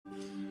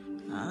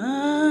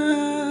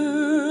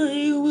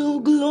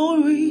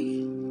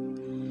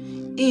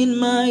in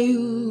my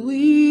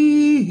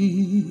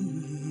weakness,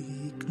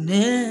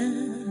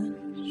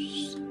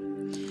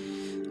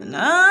 and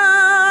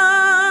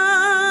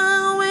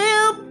I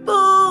will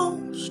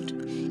boast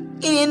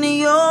in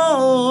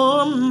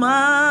your might,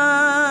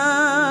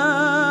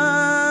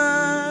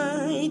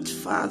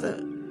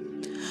 Father.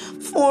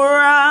 For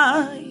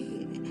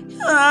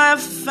I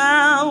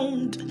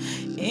found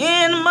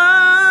in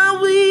my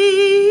weakness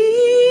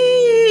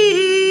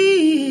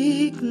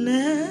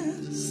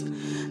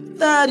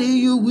that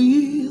you will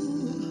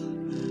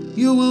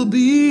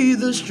be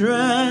the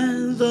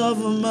strength of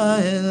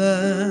my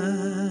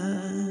life.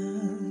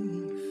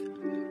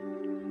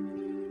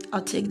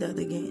 I'll take that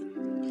again.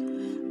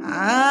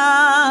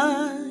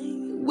 I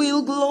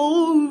will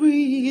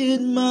glory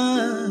in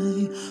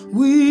my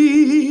weakness,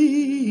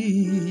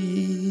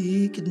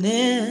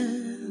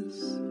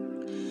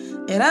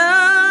 and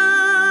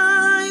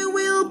I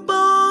will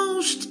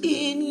boast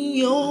in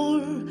your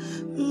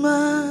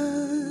might.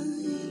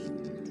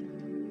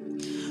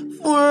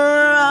 For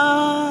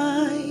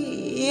I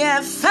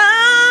have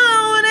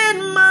found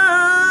in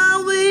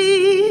my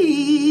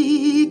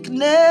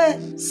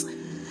weakness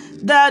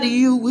that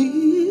you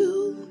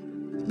will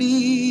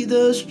be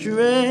the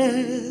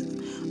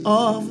strength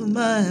of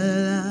my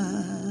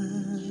life.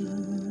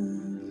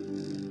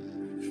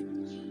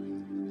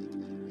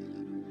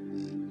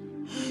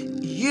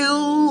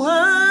 You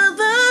are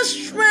the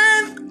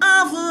strength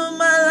of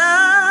my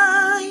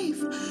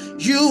life.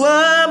 You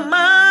are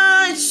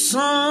my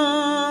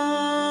song.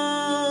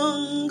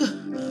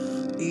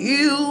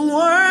 You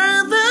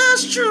are the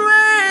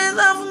strength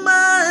of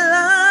my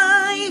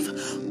life.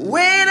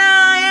 When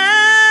I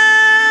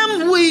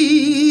am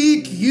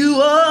weak,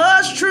 you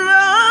are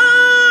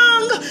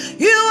strong.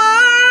 You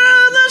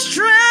are the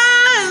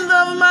strength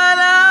of my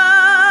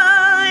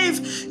life.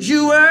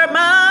 You are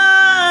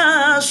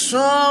my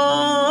song.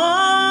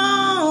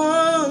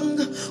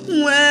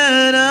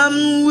 When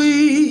I'm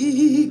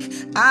weak,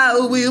 I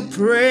will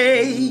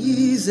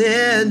praise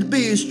and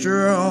be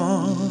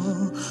strong.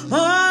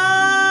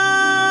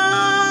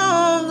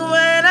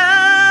 When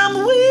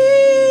I'm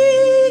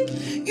weak,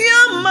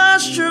 you're my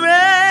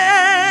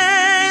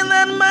strength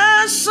and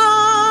my song.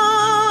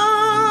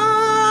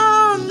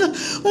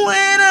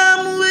 When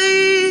I'm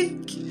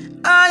weak,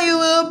 I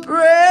will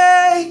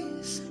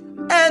praise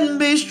and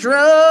be strong.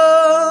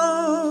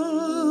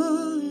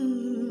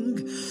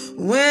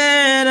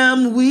 When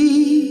I'm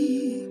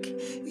weak,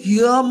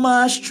 you're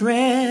my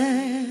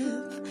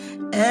strength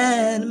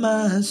and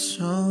my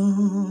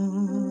song.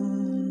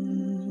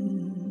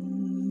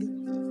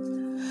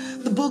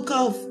 The book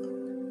of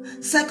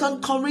 2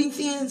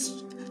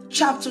 Corinthians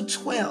chapter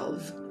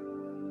 12.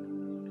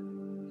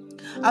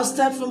 I'll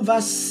start from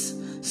verse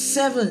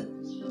 7.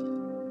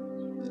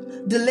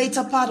 The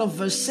later part of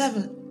verse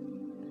 7.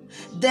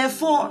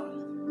 Therefore,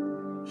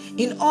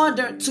 in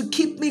order to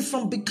keep me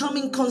from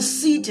becoming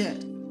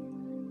conceited,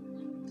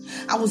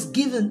 I was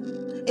given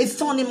a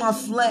thorn in my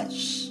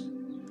flesh,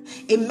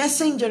 a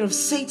messenger of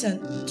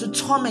Satan to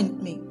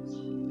torment me.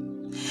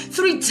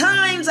 3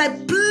 times I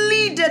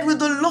pleaded with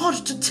the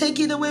Lord to take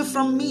it away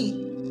from me.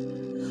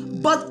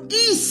 But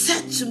he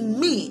said to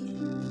me,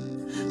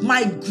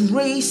 my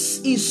grace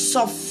is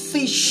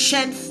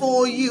sufficient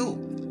for you.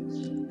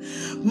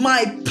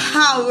 My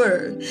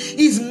power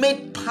is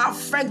made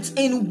perfect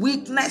in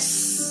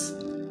weakness.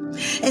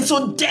 And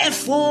so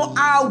therefore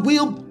I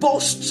will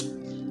boast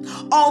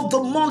all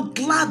the more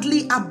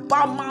gladly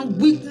about my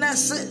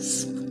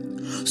weaknesses,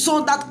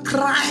 so that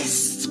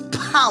Christ's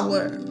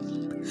power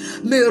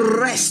may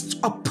rest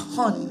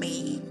upon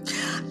me.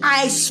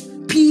 I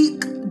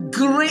speak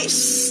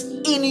grace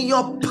in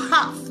your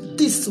path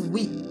this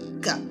week.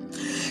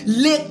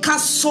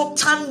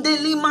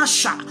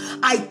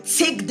 I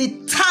take the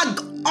tag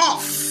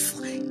off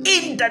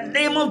in the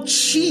name of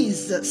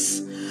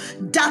Jesus.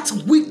 That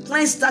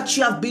weakness that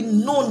you have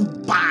been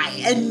known by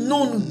and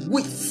known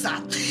with,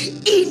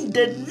 in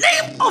the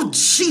name of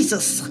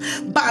Jesus,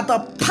 by the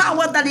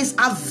power that is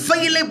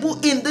available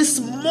in this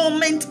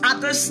moment,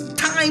 at this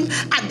time,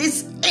 at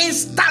this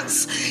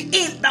instance,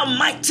 in the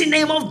mighty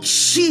name of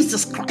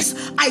Jesus Christ,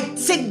 I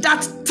take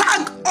that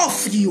tag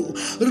off you.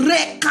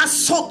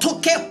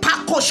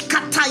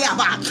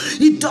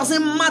 It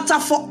doesn't matter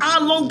for how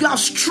long you have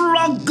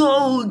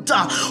struggled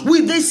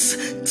with this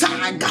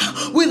tag,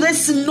 with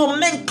this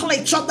nomenclature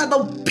that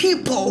the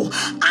people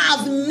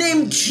have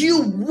named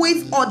you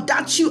with, or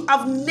that you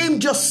have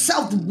named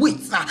yourself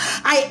with.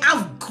 I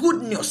have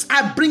good news.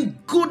 I bring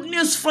good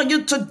news for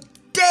you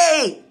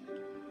today,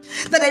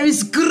 that there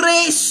is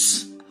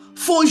grace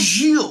for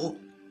you.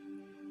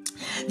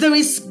 There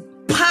is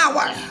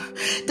power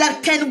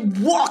that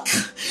can walk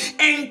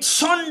and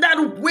turn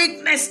that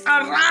weakness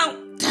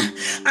around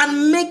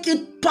and make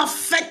it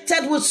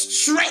perfected with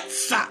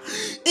strength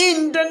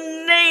in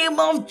the name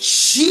of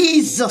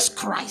Jesus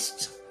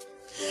Christ.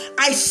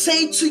 I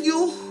say to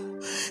you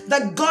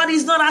that God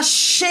is not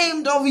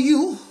ashamed of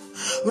you,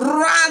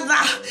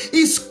 rather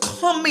is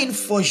coming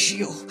for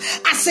you.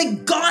 I say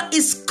God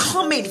is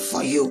coming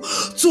for you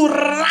to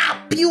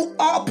wrap you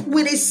up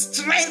with His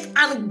strength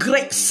and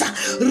grace.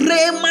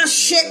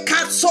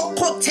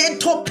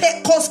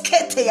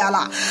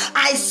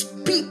 I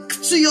speak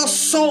to your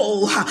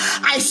soul.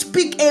 I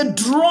speak a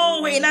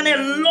drawing and a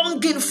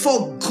longing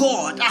for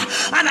God,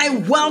 and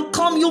I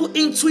welcome you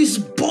into His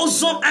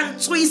bosom and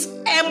to His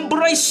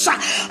embrace.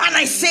 And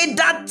I say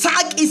that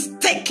tag is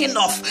taken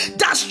off,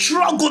 that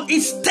struggle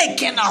is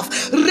taken off.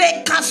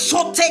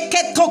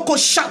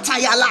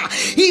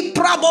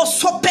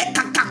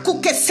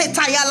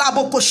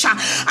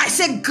 I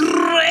say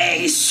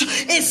grace,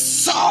 a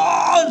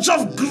surge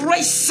of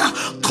grace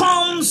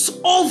comes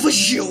over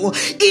you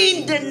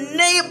in the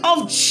name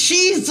of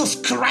Jesus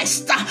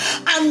Christ,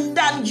 and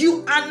that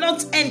you are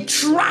not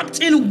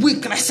entrapped in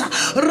weakness,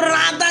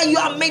 rather you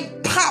are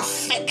made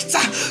perfect.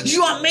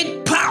 You are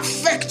made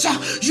perfect.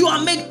 You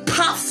are made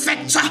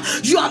perfect.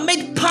 You are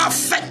made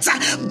perfect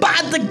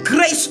by the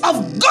grace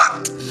of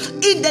God.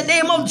 In the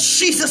name of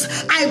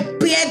Jesus, I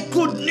bear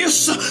good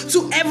news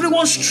to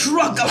everyone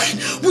struggling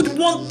with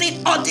one thing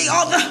or the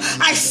other.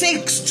 I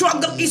say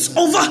struggle is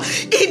over.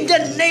 In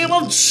the name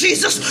of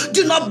Jesus,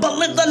 do not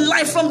believe the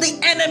lie from the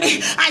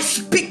enemy. I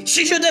speak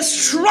to you, the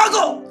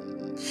struggle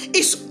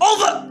is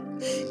over.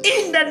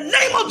 In the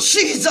name of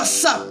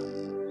Jesus,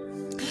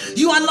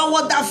 you are not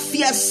what that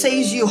fear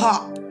says you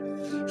are.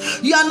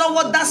 You are not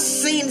what that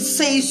sin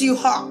says you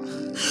are.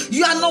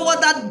 You are not what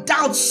that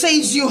doubt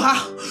says you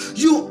are.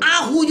 You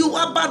are who you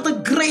are by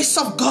the grace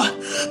of God,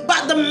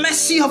 by the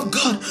mercy of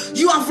God.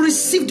 You have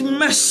received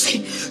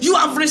mercy. You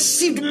have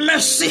received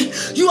mercy.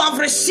 You have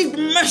received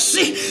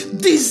mercy.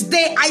 This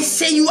day I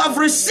say you have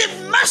received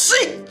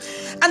mercy.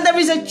 And there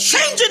is a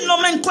change in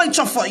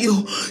nomenclature for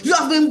you. You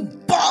have been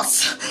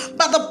bought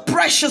by the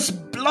precious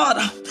blood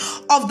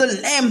of the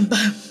Lamb.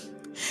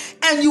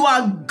 And you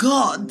are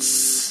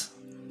God's.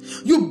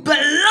 You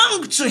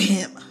belong to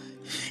Him.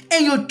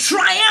 And you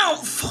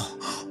triumph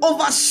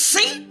over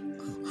sin,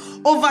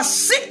 over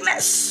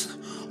sickness,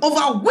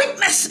 over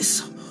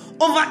weaknesses,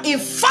 over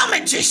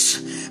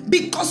infirmities,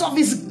 because of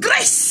His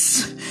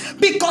grace.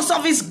 Because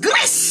of His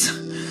grace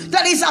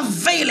that is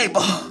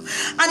available.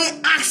 And He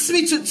asks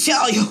me to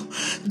tell you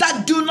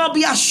that do not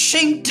be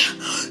ashamed.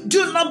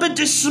 Do not be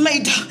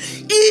dismayed.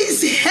 He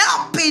is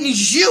helping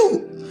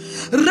you.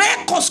 And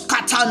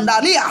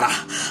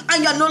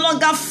you're no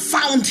longer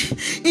found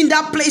in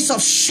that place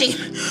of shame.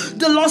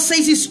 The Lord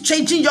says He's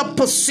changing your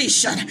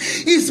position.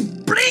 He's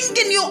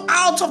bringing you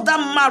out of that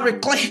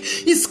miracle.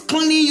 He's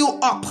cleaning you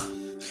up.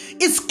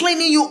 It's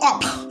cleaning you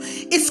up.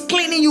 It's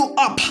cleaning you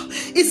up.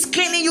 It's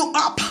cleaning you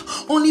up.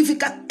 Only if you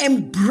can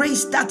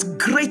embrace that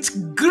great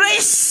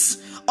grace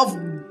of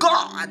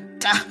God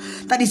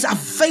that is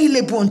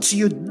available unto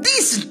you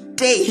this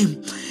day,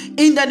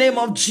 in the name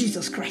of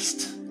Jesus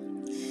Christ.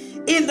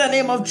 In the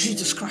name of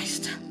Jesus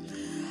Christ,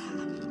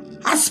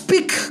 I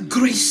speak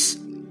grace.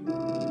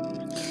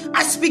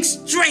 I speak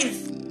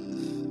strength.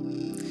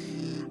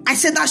 I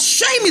said that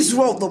shame is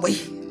rolled away.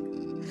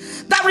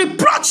 That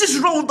reproach is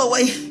rolled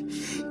away.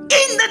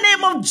 In the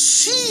name of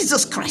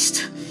Jesus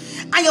Christ.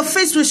 And your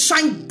face will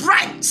shine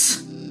bright.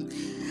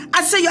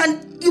 I say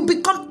you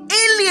become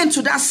alien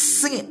to that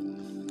sin.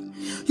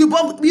 You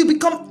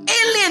become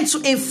alien to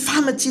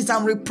infirmities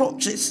and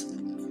reproaches.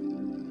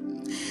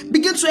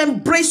 Begin to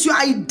embrace your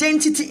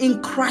identity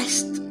in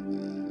Christ.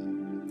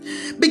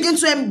 Begin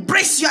to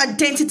embrace your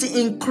identity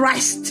in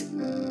Christ.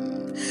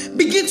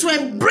 Begin to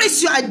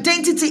embrace your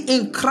identity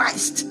in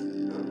Christ.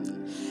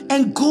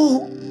 And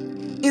go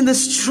in the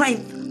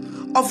strength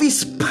of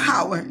His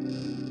power.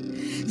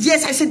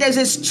 Yes, I said there's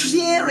a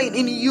stirring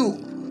in you.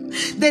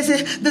 There's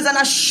an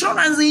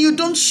assurance in you.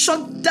 Don't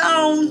shut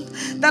down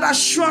that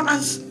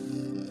assurance.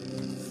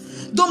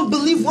 Don't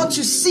believe what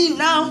you see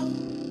now.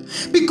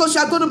 Because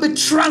you are going to be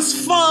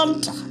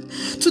transformed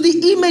to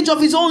the image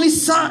of His only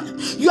Son.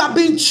 You are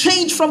being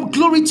changed from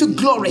glory to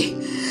glory.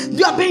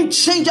 You are being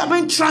changed. You are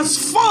being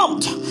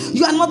transformed.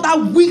 You are not that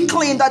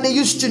weakling that they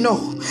used to know.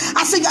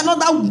 I say you are not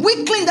that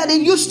weakling that they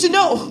used to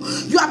know.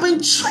 You are being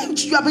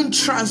changed. You are being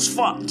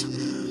transformed.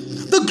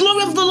 The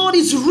glory of the Lord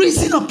is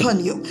risen upon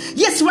you.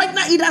 Yes, right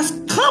now it has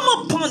come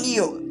upon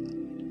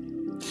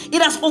you.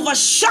 It has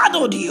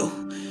overshadowed you.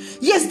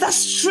 Yes, that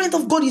strength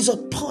of God is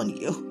upon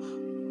you.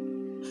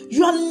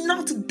 You are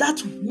not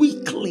that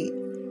weakling.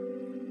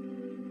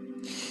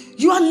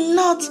 You are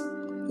not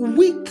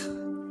weak.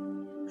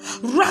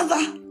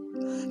 Rather,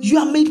 you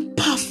are made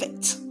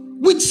perfect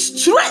with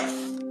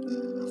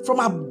strength from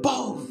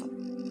above.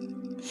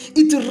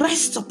 It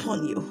rests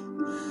upon you.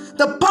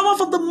 The power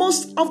of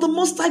the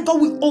Most High God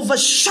will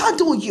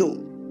overshadow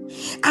you.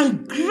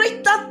 And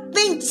greater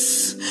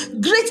things,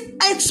 great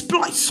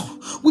exploits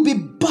will be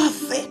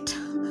birthed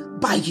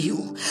by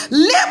you.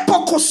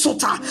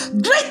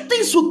 Great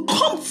things will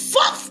come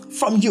forth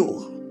from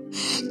you.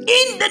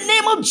 In the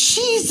name of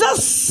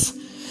Jesus.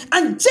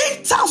 And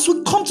Gentiles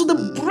will come to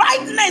the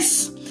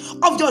brightness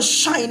of your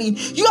shining.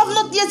 You have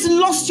not yet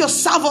lost your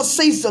savor,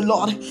 says the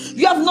Lord.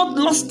 You have not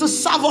lost the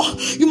savor.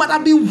 You might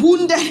have been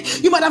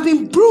wounded. You might have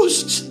been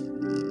bruised.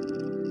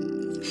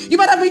 You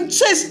might have been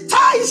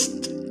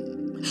chastised.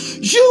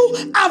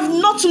 You have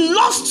not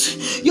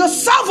lost your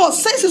salvo,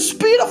 says the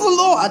Spirit of the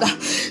Lord.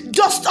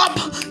 Just up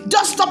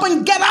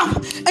and get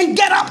up, and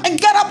get up, and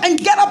get up, and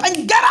get up,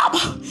 and get up,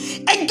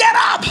 and get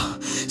up.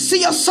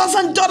 See your sons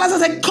and daughters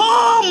as they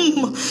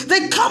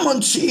come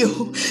unto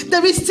you.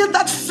 There is still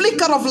that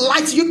flicker of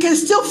light. You can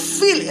still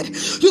feel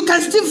it. You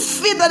can still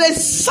feel that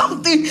there's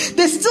something,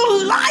 there's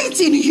still light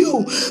in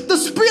you. The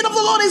Spirit of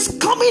the Lord is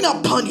coming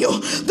upon you.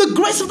 The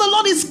grace of the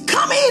Lord is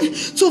coming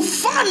to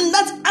fan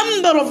that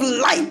ember of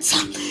light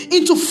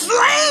into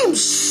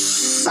flames.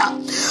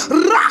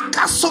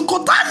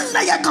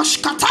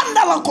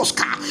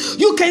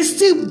 You can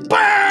still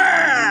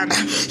burn.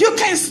 You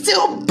can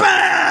still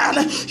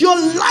burn. Your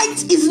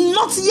light is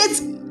not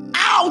yet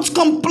out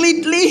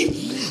completely.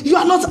 You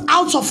are not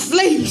out of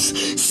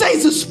flames,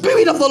 says the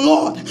Spirit of the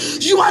Lord.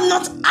 You are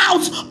not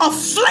out of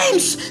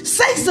flames,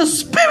 says the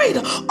Spirit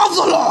of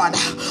the Lord.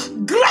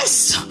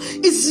 Grace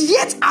is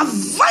yet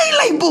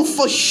available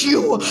for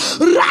you.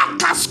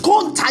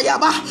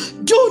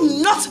 Do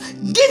not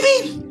give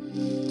in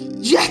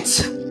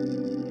yet.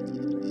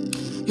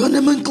 Your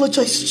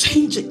nomenclature is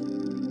changing.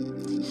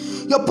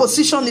 Your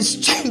position is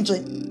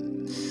changing.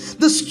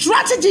 The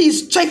strategy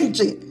is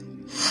changing.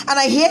 And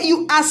I hear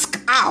you ask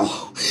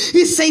how.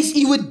 He says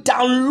he will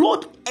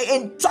download an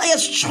entire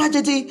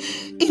strategy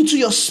into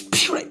your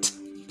spirit,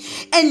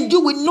 and you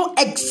will know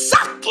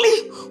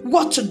exactly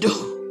what to do.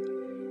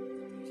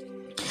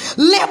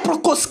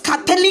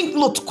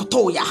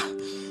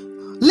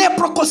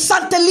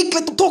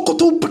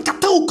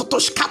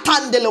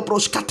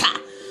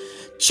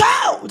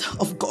 Child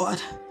of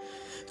God,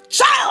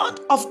 child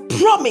of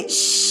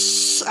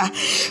promise,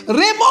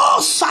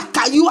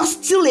 Remosaka, you are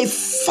still a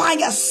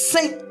fire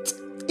saint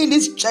in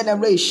this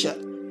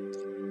generation.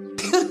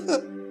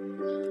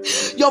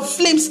 Your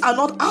flames are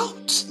not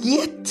out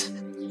yet.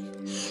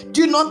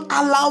 Do not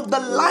allow the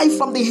lie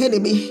from the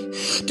enemy.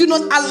 Do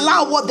not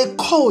allow what they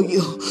call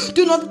you.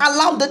 Do not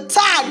allow the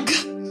tag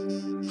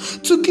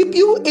to keep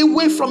you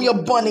away from your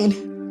burning.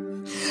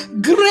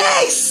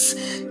 Grace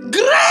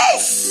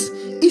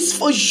is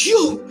for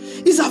you,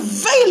 is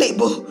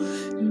available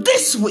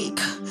this week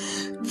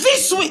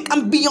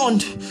and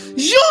beyond.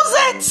 Use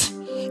it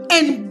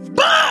and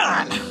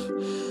burn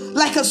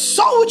like a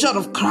soldier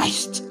of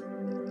Christ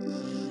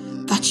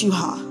that you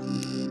are.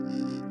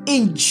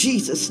 In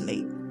Jesus'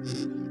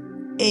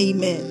 name,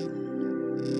 amen.